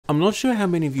I'm not sure how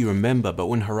many of you remember, but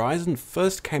when Horizon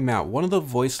first came out, one of the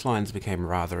voice lines became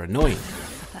rather annoying.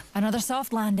 Another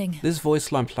soft landing. This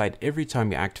voice line played every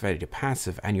time you activated your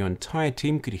passive and your entire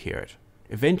team could hear it.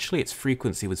 Eventually its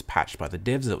frequency was patched by the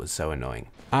devs. It was so annoying.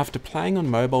 After playing on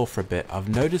mobile for a bit, I've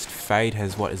noticed Fade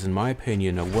has what is in my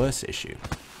opinion a worse issue.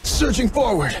 Surging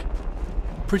forward!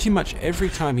 Pretty much every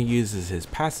time he uses his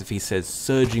passive he says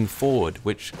surging forward,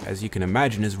 which as you can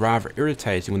imagine is rather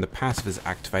irritating when the passive is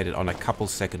activated on a couple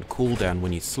second cooldown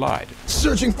when you slide.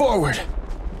 Surging forward!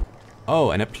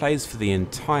 Oh, and it plays for the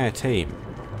entire team.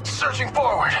 Surging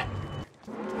forward!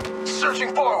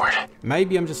 Surging forward!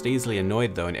 Maybe I'm just easily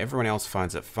annoyed though and everyone else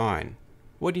finds it fine.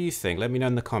 What do you think? Let me know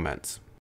in the comments.